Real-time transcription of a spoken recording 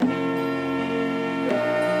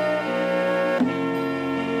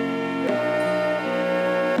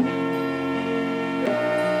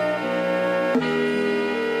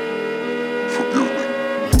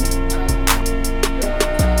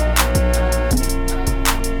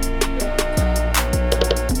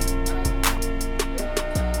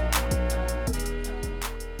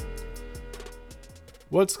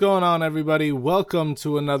What's going on, everybody? Welcome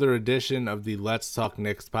to another edition of the Let's Talk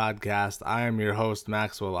Knicks podcast. I am your host,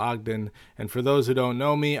 Maxwell Ogden, and for those who don't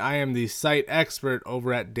know me, I am the site expert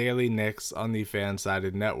over at Daily Knicks on the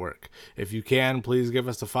Fansided Network. If you can, please give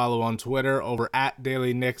us a follow on Twitter over at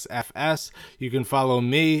Daily Knicks FS. You can follow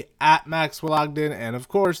me at Maxwell Ogden, and of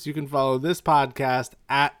course, you can follow this podcast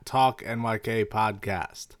at Talk NYK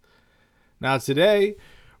Podcast. Now, today,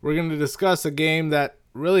 we're going to discuss a game that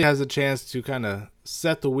really has a chance to kind of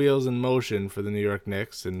set the wheels in motion for the New York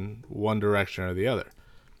Knicks in one direction or the other.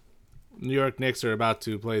 New York Knicks are about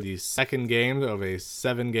to play the second game of a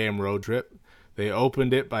 7-game road trip. They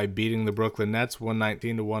opened it by beating the Brooklyn Nets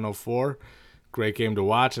 119-104. Great game to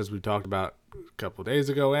watch, as we talked about a couple days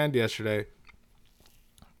ago and yesterday.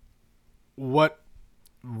 What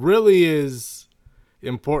really is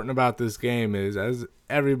important about this game is, as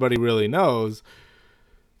everybody really knows,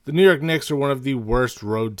 the New York Knicks are one of the worst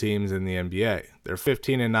road teams in the NBA. They're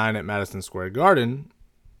 15-9 at Madison Square Garden,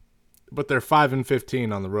 but they're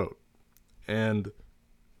 5-15 on the road. And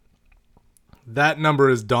that number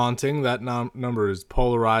is daunting. That number is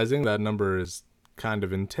polarizing. That number is kind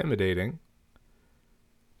of intimidating.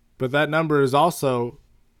 But that number is also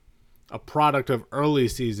a product of early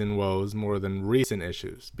season woes more than recent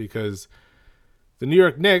issues, because the New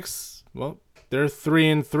York Knicks, well, they're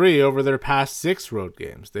 3-3 over their past 6 road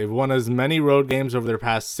games. They've won as many road games over their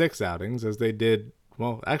past 6 outings as they did.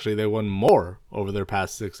 Well, actually, they won more over their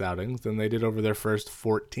past 6 outings than they did over their first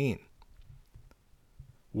 14.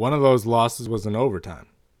 One of those losses was in overtime.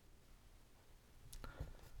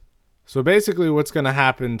 So basically what's going to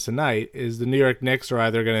happen tonight is the New York Knicks are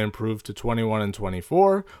either going to improve to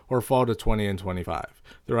 21-24 or fall to 20-25.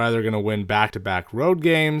 They're either going to win back-to-back road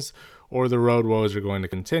games, or the road woes are going to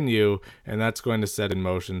continue, and that's going to set in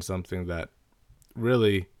motion something that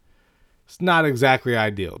really is not exactly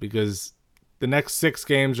ideal, because the next 6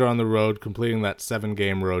 games are on the road, completing that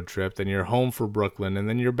 7-game road trip. Then you're home for Brooklyn, and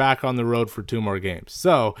then you're back on the road for 2 more games.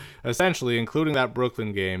 So essentially, including that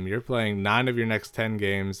Brooklyn game, you're playing 9 of your next 10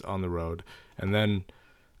 games on the road, and then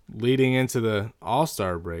leading into the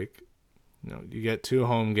All-Star break, you get 2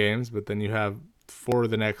 home games, but then you have 4 of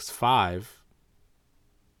the next 5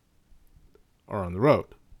 are on the road.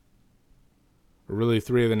 Or really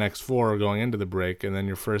 3 of the next 4 are going into the break, and then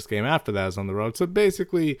your first game after that is on the road. So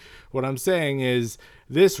basically what I'm saying is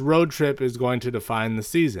this road trip is going to define the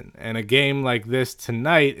season. And a game like this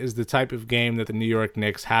tonight is the type of game that the New York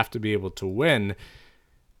Knicks have to be able to win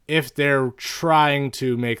if they're trying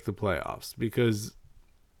to make the playoffs. Because,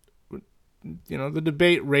 the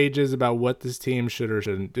debate rages about what this team should or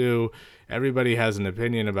shouldn't do. Everybody has an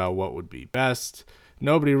opinion about what would be best.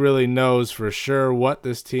 Nobody really knows for sure what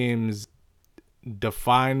this team's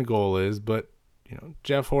defined goal is, but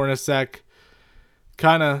Jeff Hornacek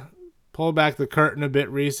kind of pulled back the curtain a bit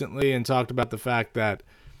recently and talked about the fact that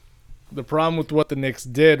the problem with what the Knicks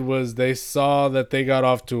did was they saw that they got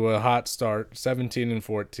off to a hot start,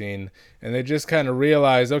 17-14, and they just kind of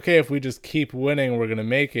realized, okay, if we just keep winning, we're going to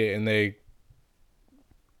make it, and they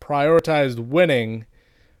prioritized winning,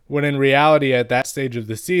 when in reality at that stage of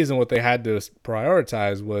the season what they had to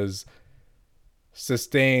prioritize was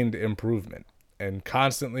sustained improvement and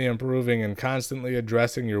constantly improving and constantly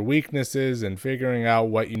addressing your weaknesses and figuring out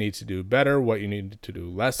what you need to do better, what you need to do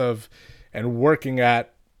less of, and working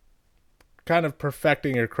at kind of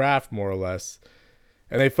perfecting your craft more or less.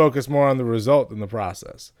 And they focus more on the result than the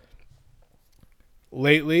process.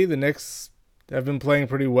 Lately, the Knicks have been playing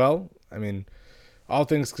pretty well. I mean, all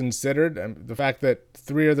things considered, and the fact that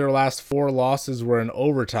 3 of their last 4 losses were in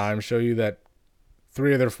overtime show you that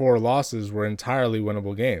 3 of their 4 losses were entirely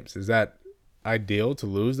winnable games. Is that ideal to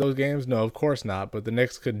lose those games? No, of course not. But the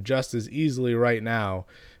Knicks could just as easily right now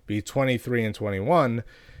be 23-21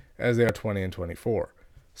 as they are 20-24.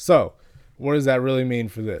 So what does that really mean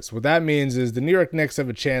for this? What that means is the New York Knicks have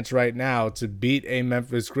a chance right now to beat a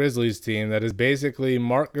Memphis Grizzlies team that is basically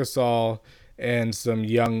Marc Gasol and some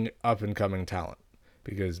young up-and-coming talent.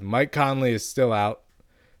 Because Mike Conley is still out.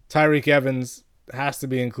 Tyreke Evans has to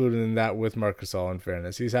be included in that with Marc Gasol, in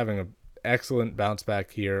fairness. He's having an excellent bounce back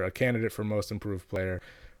here, a candidate for most improved player,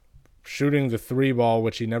 shooting the 3 ball,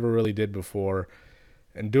 which he never really did before,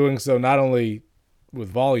 and doing so not only with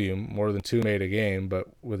volume, more than 2 made a game, but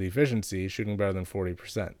with efficiency, shooting better than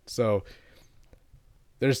 40%. So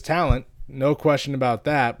there's talent, no question about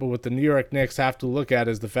that, but what the New York Knicks have to look at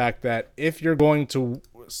is the fact that if you're going to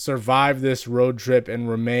survive this road trip and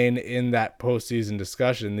remain in that postseason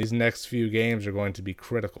discussion, these next few games are going to be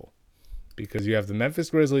critical, because you have the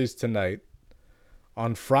Memphis Grizzlies tonight.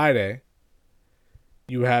 On Friday,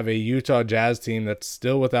 you have a Utah Jazz team that's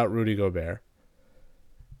still without Rudy Gobert.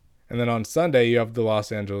 And then on Sunday, you have the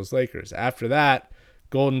Los Angeles Lakers. After that,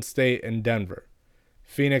 Golden State and Denver.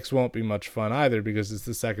 Phoenix won't be much fun either because it's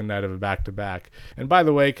the second night of a back-to-back. And by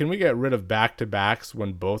the way, can we get rid of back-to-backs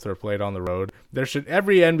when both are played on the road?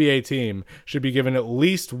 Every NBA team should be given at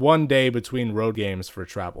least 1 day between road games for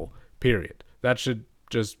travel, period. That should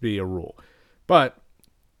just be a rule. But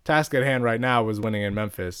task at hand right now is winning in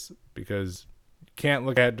Memphis because you can't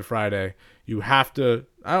look ahead to Friday. You have to,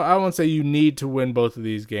 I won't say you need to win both of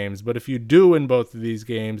these games, but if you do win both of these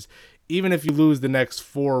games, even if you lose the next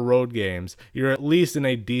 4 road games, you're at least in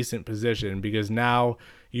a decent position because now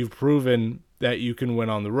you've proven that you can win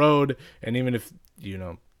on the road. And even if,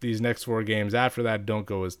 these next 4 games after that don't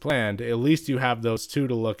go as planned, at least you have those 2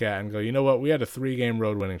 to look at and go, you know what, we had a 3-game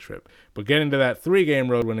road winning trip. But getting to that 3-game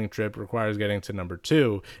road winning trip requires getting to number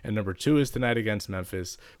 2. And number 2 is tonight against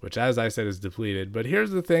Memphis, which, as I said, is depleted. But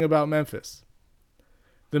here's the thing about Memphis.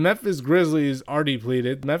 The Memphis Grizzlies are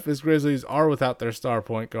depleted. The Memphis Grizzlies are without their star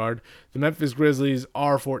point guard. The Memphis Grizzlies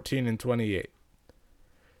are 14-28.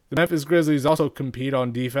 The Memphis Grizzlies also compete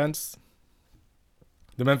on defense.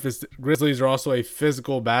 The Memphis Grizzlies are also a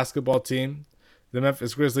physical basketball team. The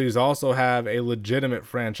Memphis Grizzlies also have a legitimate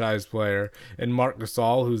franchise player in Marc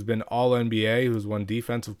Gasol, who's been All-NBA, who's won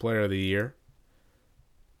Defensive Player of the Year.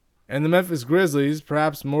 And the Memphis Grizzlies,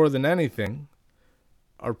 perhaps more than anything,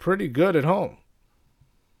 are pretty good at home.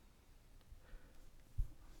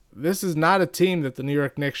 This is not a team that the New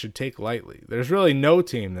York Knicks should take lightly. There's really no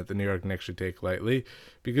team that the New York Knicks should take lightly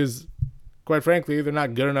because, quite frankly, they're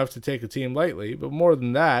not good enough to take a team lightly. But more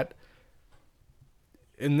than that,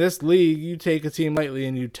 in this league, you take a team lightly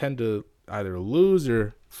and you tend to either lose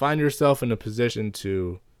or find yourself in a position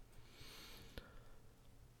to,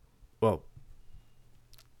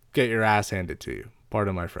 get your ass handed to you.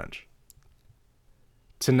 Pardon my French.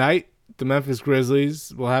 Tonight, the Memphis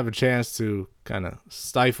Grizzlies will have a chance to kind of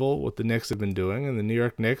stifle what the Knicks have been doing, and the New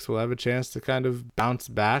York Knicks will have a chance to kind of bounce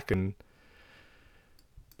back and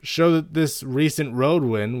show that this recent road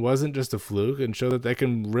win wasn't just a fluke and show that they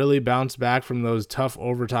can really bounce back from those tough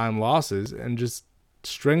overtime losses and just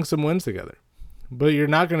string some wins together. But you're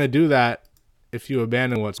not going to do that if you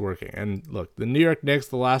abandon what's working. And look, the New York Knicks,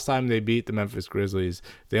 the last time they beat the Memphis Grizzlies,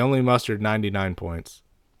 they only mustered 99 points.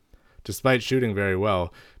 Despite shooting very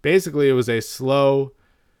well. Basically, it was a slow,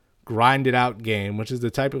 grinded-out game, which is the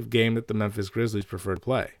type of game that the Memphis Grizzlies prefer to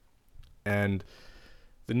play. And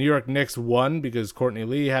the New York Knicks won because Courtney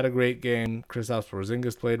Lee had a great game. Kristaps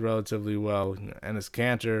Porzingis played relatively well. Enes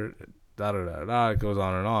Kanter, it goes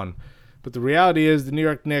on and on. But the reality is the New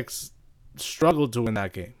York Knicks struggled to win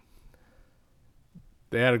that game.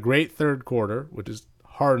 They had a great third quarter, which is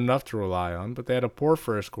hard enough to rely on, but they had a poor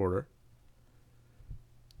first quarter.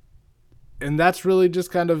 And that's really just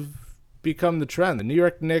kind of become the trend. The New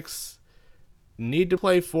York Knicks need to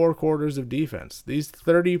play 4 quarters of defense. These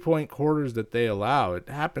 30-point quarters that they allow, it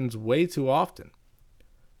happens way too often.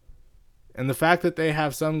 And the fact that they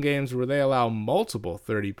have some games where they allow multiple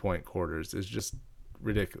 30-point quarters is just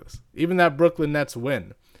ridiculous. Even that Brooklyn Nets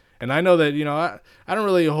win. And I know that, I don't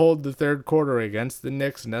really hold the third quarter against the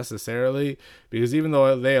Knicks necessarily, because even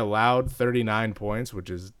though they allowed 39 points, which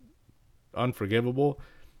is unforgivable,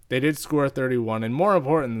 they did score 31, and more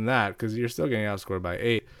important than that, because you're still getting outscored by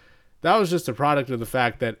 8, that was just a product of the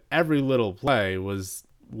fact that every little play was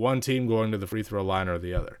one team going to the free throw line or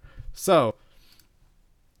the other. So,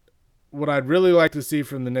 what I'd really like to see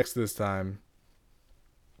from the Knicks this time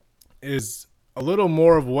is a little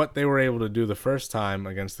more of what they were able to do the first time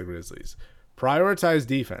against the Grizzlies. Prioritize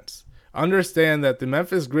defense. Understand that the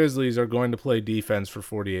Memphis Grizzlies are going to play defense for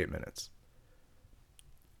 48 minutes.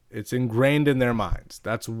 It's ingrained in their minds.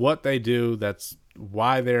 That's what they do. That's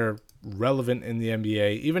why they're relevant in the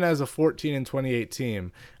NBA. Even as a 14-28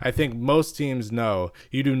 team, I think most teams know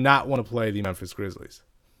you do not want to play the Memphis Grizzlies.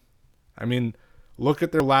 I mean, look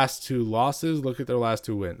at their last 2 losses. Look at their last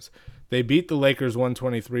 2 wins. They beat the Lakers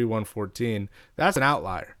 123-114. That's an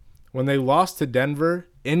outlier. When they lost to Denver,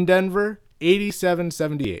 in Denver,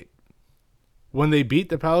 87-78. When they beat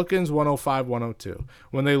the Pelicans, 105-102.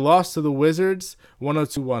 When they lost to the Wizards,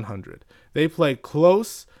 102-100. They play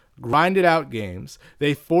close, grinded out games.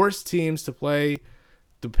 They force teams to play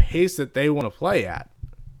the pace that they want to play at,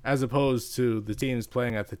 as opposed to the teams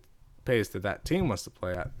playing at the pace that that team wants to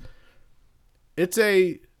play at. It's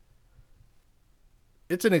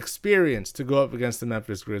an experience to go up against the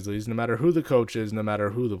Memphis Grizzlies, no matter who the coach is, no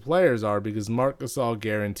matter who the players are, because Marc Gasol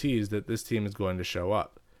guarantees that this team is going to show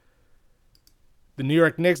up. The New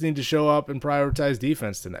York Knicks need to show up and prioritize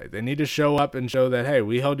defense tonight. They need to show up and show that, hey,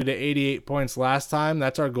 we held you to 88 points last time.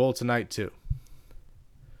 That's our goal tonight too.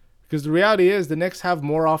 Because the reality is the Knicks have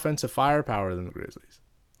more offensive firepower than the Grizzlies.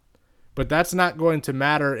 But that's not going to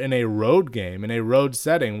matter in a road game, in a road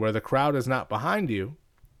setting where the crowd is not behind you,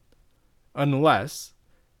 unless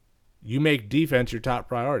you make defense your top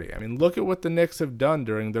priority. I mean, look at what the Knicks have done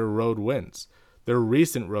during their road wins. Their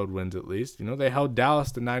recent road wins, at least. They held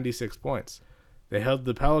Dallas to 96 points. They held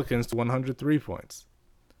the Pelicans to 103 points.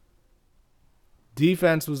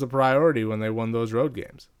 Defense was a priority when they won those road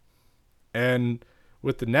games. And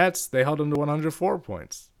with the Nets, they held them to 104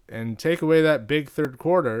 points. And take away that big third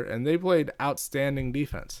quarter, and they played outstanding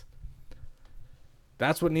defense.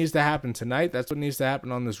 That's what needs to happen tonight. That's what needs to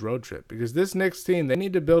happen on this road trip. Because this Knicks team, they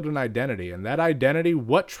need to build an identity. And that identity,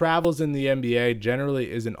 what travels in the NBA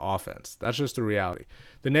generally isn't offense. That's just a reality.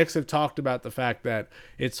 The Knicks have talked about the fact that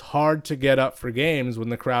it's hard to get up for games when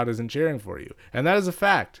the crowd isn't cheering for you. And that is a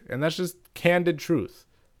fact. And that's just candid truth.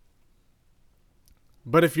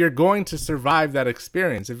 But if you're going to survive that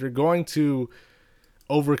experience, if you're going to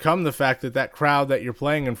overcome the fact that that crowd that you're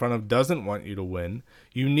playing in front of doesn't want you to win,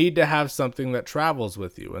 you need to have something that travels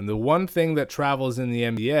with you. And the one thing that travels in the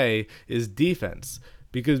NBA is defense,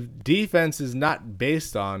 because defense is not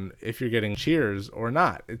based on if you're getting cheers or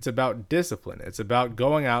not. It's about discipline. It's about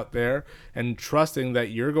going out there and trusting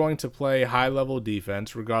that you're going to play high-level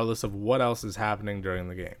defense regardless of what else is happening during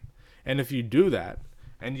the game. And if you do that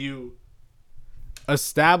and you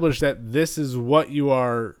establish that this is what you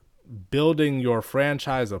are building your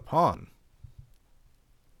franchise upon,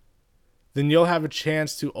 then you'll have a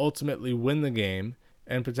chance to ultimately win the game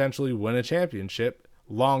and potentially win a championship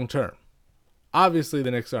long term. Obviously,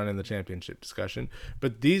 the Knicks aren't in the championship discussion,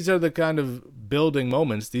 but these are the kind of building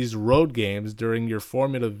moments, these road games during your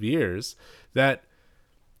formative years that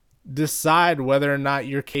decide whether or not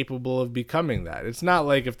you're capable of becoming that. It's not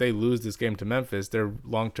like if they lose this game to Memphis, their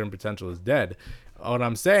long-term potential is dead. What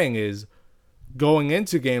I'm saying is, going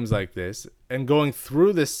into games like this and going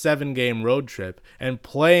through this 7-game road trip and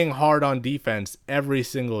playing hard on defense every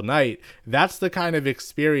single night, that's the kind of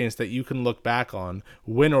experience that you can look back on,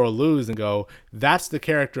 win or lose, and go, that's the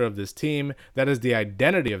character of this team, that is the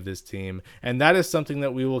identity of this team, and that is something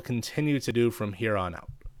that we will continue to do from here on out.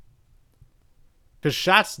 Because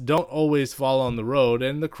shots don't always fall on the road,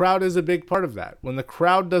 and the crowd is a big part of that. When the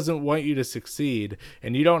crowd doesn't want you to succeed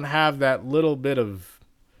and you don't have that little bit of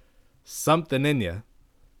something in you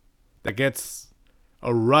that gets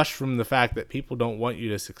a rush from the fact that people don't want you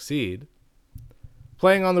to succeed,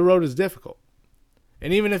 playing on the road is difficult.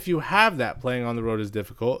 And even if you have that, playing on the road is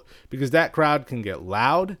difficult because that crowd can get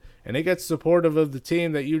loud and it gets supportive of the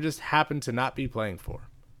team that you just happen to not be playing for.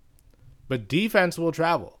 But defense will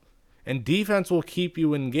travel, and defense will keep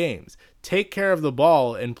you in games. Take care of the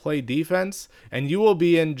ball and play defense, and you will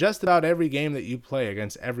be in just about every game that you play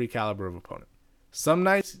against every caliber of opponent. Some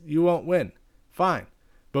nights you won't win. Fine.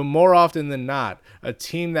 But more often than not, a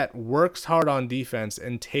team that works hard on defense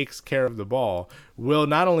and takes care of the ball will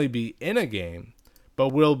not only be in a game, but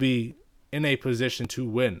will be in a position to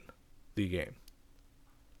win the game.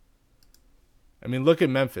 I mean, look at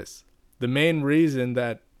Memphis. The main reason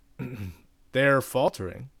that they're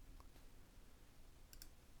faltering,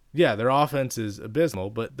 yeah, their offense is abysmal,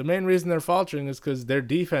 but the main reason they're faltering is because their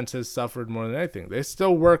defense has suffered more than anything. They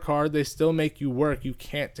still work hard. They still make you work. You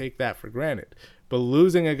can't take that for granted. But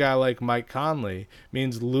losing a guy like Mike Conley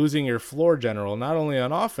means losing your floor general, not only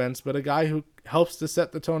on offense, but a guy who helps to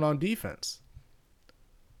set the tone on defense.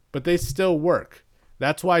 But they still work.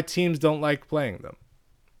 That's why teams don't like playing them.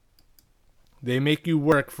 They make you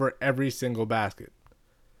work for every single basket.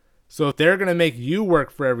 So if they're going to make you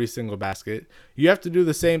work for every single basket, you have to do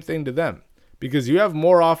the same thing to them because you have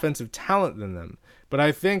more offensive talent than them. But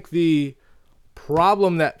I think the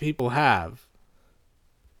problem that people have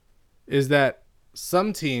is that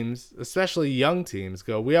some teams, especially young teams,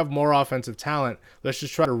 go, we have more offensive talent. Let's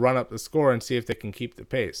just try to run up the score and see if they can keep the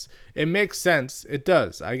pace. It makes sense. It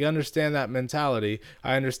does. I understand that mentality.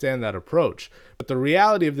 I understand that approach. But the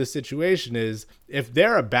reality of the situation is if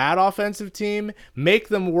they're a bad offensive team, make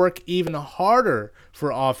them work even harder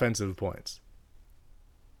for offensive points.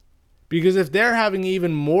 Because if they're having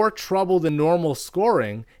even more trouble than normal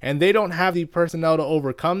scoring and they don't have the personnel to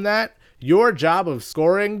overcome that, your job of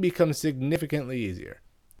scoring becomes significantly easier.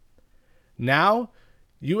 Now,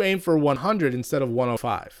 you aim for 100 instead of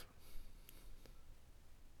 105.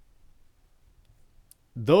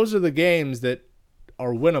 Those are the games that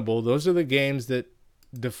are winnable. Those are the games that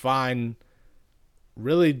define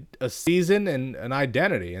really a season and an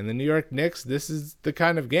identity. And the New York Knicks, this is the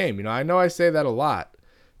kind of game. I know I say that a lot,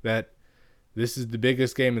 that this is the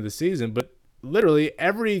biggest game of the season, but literally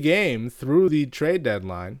every game through the trade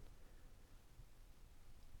deadline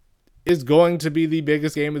is going to be the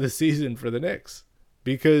biggest game of the season for the Knicks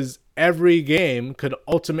because every game could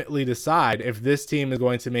ultimately decide if this team is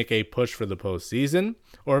going to make a push for the postseason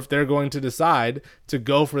or if they're going to decide to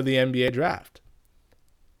go for the NBA draft.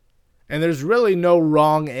 And there's really no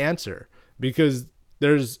wrong answer because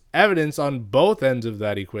there's evidence on both ends of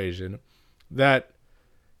that equation that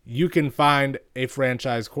you can find a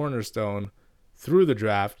franchise cornerstone through the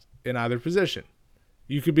draft in either position.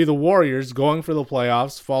 You could be the Warriors going for the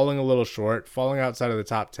playoffs, falling a little short, falling outside of the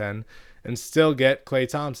top 10, and still get Klay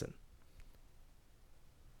Thompson.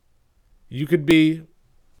 You could be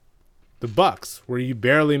the Bucks, where you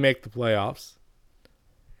barely make the playoffs,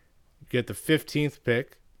 you get the 15th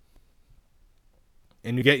pick,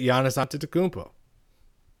 and you get Giannis Antetokounmpo.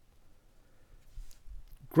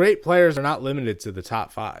 Great players are not limited to the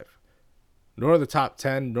top 5, nor the top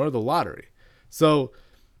 10, nor the lottery. So,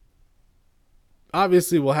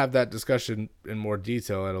 obviously, we'll have that discussion in more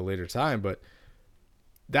detail at a later time, but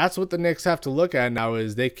that's what the Knicks have to look at now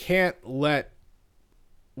is they can't let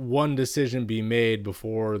one decision be made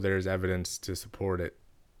before there's evidence to support it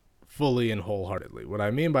fully and wholeheartedly. What I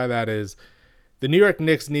mean by that is the New York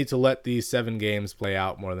Knicks need to let these 7 games play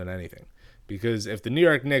out more than anything. Because if the New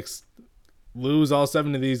York Knicks lose all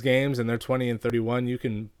 7 of these games and they're 20-31, you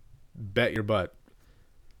can bet your butt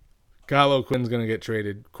Kyle O'Quinn's going to get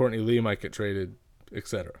traded, Courtney Lee might get traded,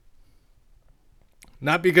 etc.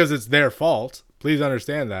 Not because it's their fault. Please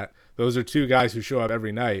understand that. Those are 2 guys who show up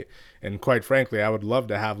every night. And quite frankly, I would love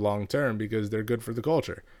to have long term because they're good for the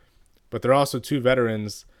culture. But they're also 2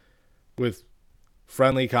 veterans with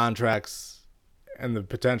friendly contracts and the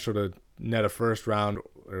potential to net a first round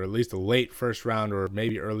or at least a late first round or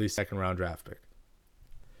maybe early second round draft pick.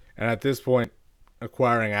 And at this point,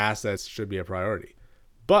 acquiring assets should be a priority.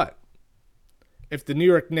 But if the New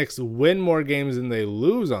York Knicks win more games than they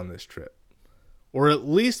lose on this trip, or at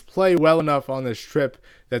least play well enough on this trip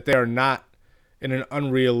that they are not in an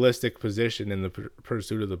unrealistic position in the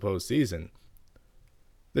pursuit of the postseason,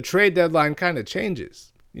 the trade deadline kind of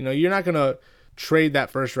changes. You know, you're not going to trade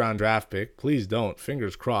that first round draft pick. Please don't.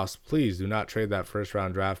 Fingers crossed. Please do not trade that first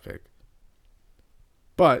round draft pick.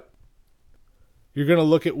 But you're going to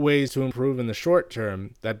look at ways to improve in the short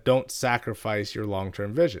term that don't sacrifice your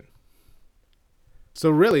long-term vision. So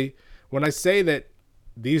really, when I say that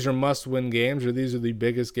these are must-win games or these are the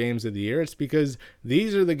biggest games of the year, it's because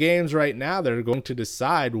these are the games right now that are going to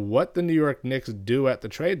decide what the New York Knicks do at the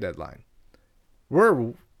trade deadline. We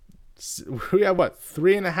have,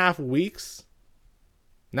 3.5 weeks?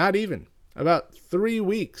 Not even. About 3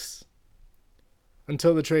 weeks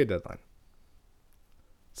until the trade deadline.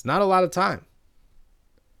 It's not a lot of time.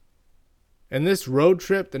 And this road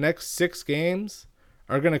trip, the next 6 games,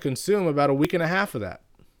 are going to consume about a week and a half of that.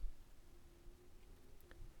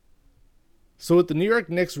 So what the New York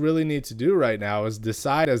Knicks really need to do right now is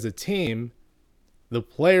decide as a team, the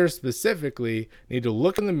players specifically need to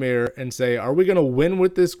look in the mirror and say, are we going to win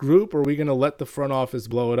with this group or are we going to let the front office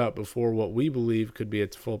blow it up before what we believe could be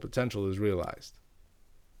its full potential is realized?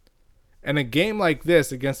 And a game like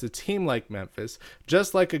this against a team like Memphis,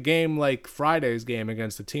 just like a game like Friday's game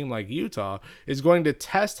against a team like Utah, is going to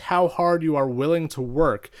test how hard you are willing to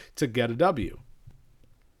work to get a W.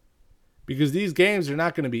 Because these games are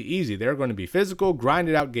not going to be easy. They're going to be physical,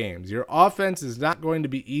 grinded out games. Your offense is not going to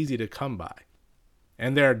be easy to come by.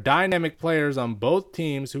 And there are dynamic players on both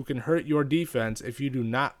teams who can hurt your defense if you do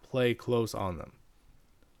not play close on them.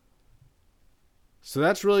 So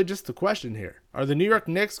that's really just the question here. Are the New York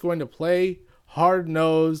Knicks going to play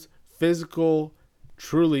hard-nosed, physical,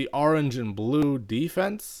 truly orange and blue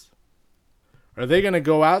defense? Are they going to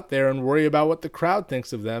go out there and worry about what the crowd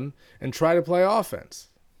thinks of them and try to play offense?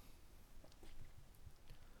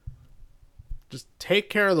 Just take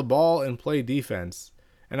care of the ball and play defense.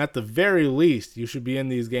 And at the very least, you should be in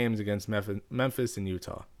these games against Memphis and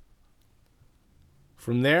Utah.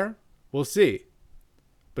 From there, we'll see.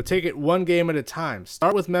 But take it one game at a time.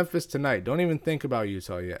 Start with Memphis tonight. Don't even think about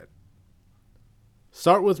Utah yet.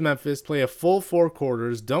 Start with Memphis. Play a full 4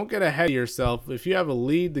 quarters. Don't get ahead of yourself. If you have a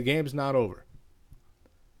lead, the game's not over.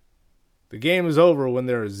 The game is over when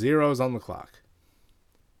there are zeros on the clock.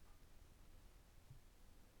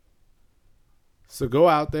 So go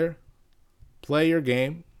out there. Play your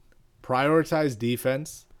game. Prioritize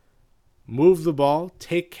defense. Move the ball.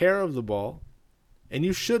 Take care of the ball. And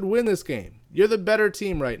you should win this game. You're the better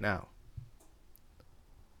team right now.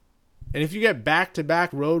 And if you get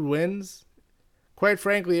back-to-back road wins, quite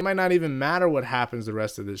frankly, it might not even matter what happens the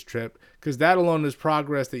rest of this trip, because that alone is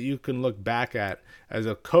progress that you can look back at as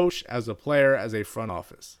a coach, as a player, as a front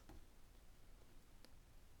office.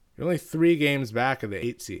 You're only 3 games back of the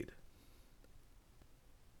 8 seed.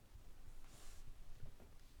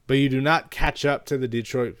 But you do not catch up to the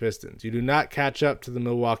Detroit Pistons. You do not catch up to the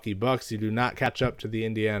Milwaukee Bucks. You do not catch up to the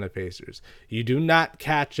Indiana Pacers. You do not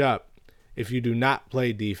catch up if you do not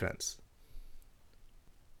play defense.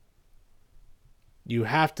 You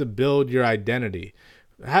have to build your identity.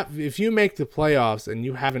 If you make the playoffs and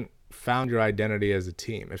you haven't found your identity as a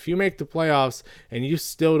team, if you make the playoffs and you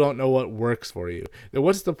still don't know what works for you, then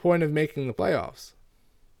what's the point of making the playoffs?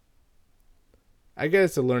 I get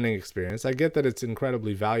it's a learning experience. I get that it's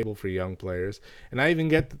incredibly valuable for young players. And I even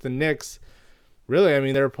get that the Knicks, really, I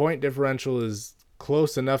mean, their point differential is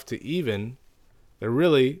close enough to even. They're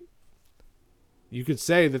really, you could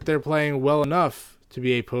say that they're playing well enough to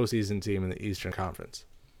be a postseason team in the Eastern Conference.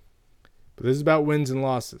 But this is about wins and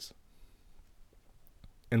losses.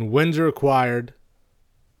 And wins are acquired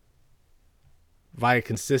via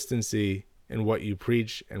consistency in what you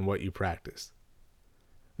preach and what you practice.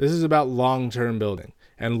 This is about long-term building.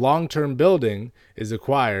 And long-term building is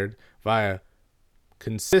acquired via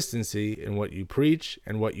consistency in what you preach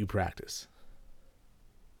and what you practice.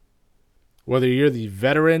 Whether you're the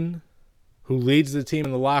veteran who leads the team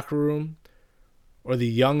in the locker room or the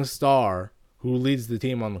young star who leads the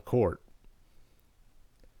team on the court.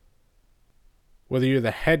 Whether you're the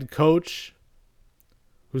head coach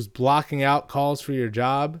who's blocking out calls for your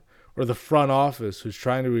job or the front office who's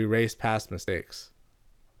trying to erase past mistakes.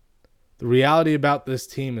 The reality about this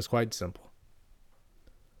team is quite simple.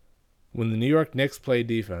 When the New York Knicks play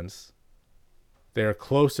defense, they are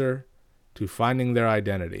closer to finding their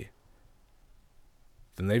identity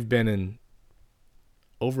than they've been in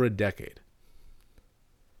over a decade.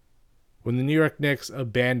 When the New York Knicks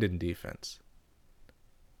abandon defense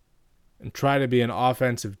and try to be an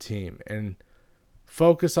offensive team and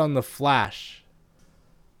focus on the flash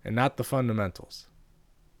and not the fundamentals,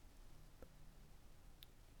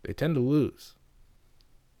 they tend to lose.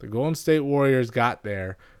 The Golden State Warriors got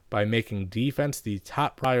there by making defense the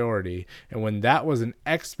top priority, and when that was an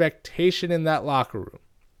expectation in that locker room,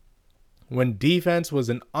 when defense was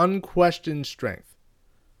an unquestioned strength,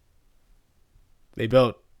 they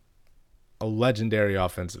built a legendary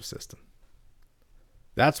offensive system.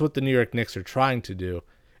 That's what the New York Knicks are trying to do,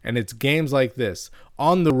 and it's games like this,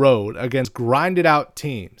 on the road, against grinded out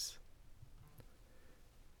teams,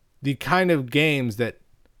 the kind of games that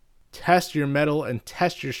test your mettle and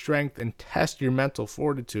test your strength and test your mental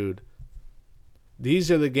fortitude. These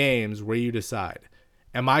are the games where you decide,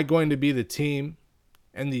 am I going to be the team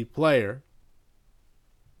and the player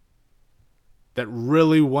that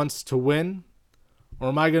really wants to win, or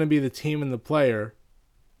am I going to be the team and the player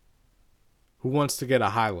who wants to get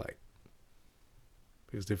a highlight?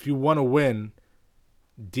 Because if you want to win,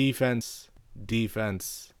 defense,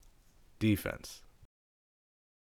 defense, defense.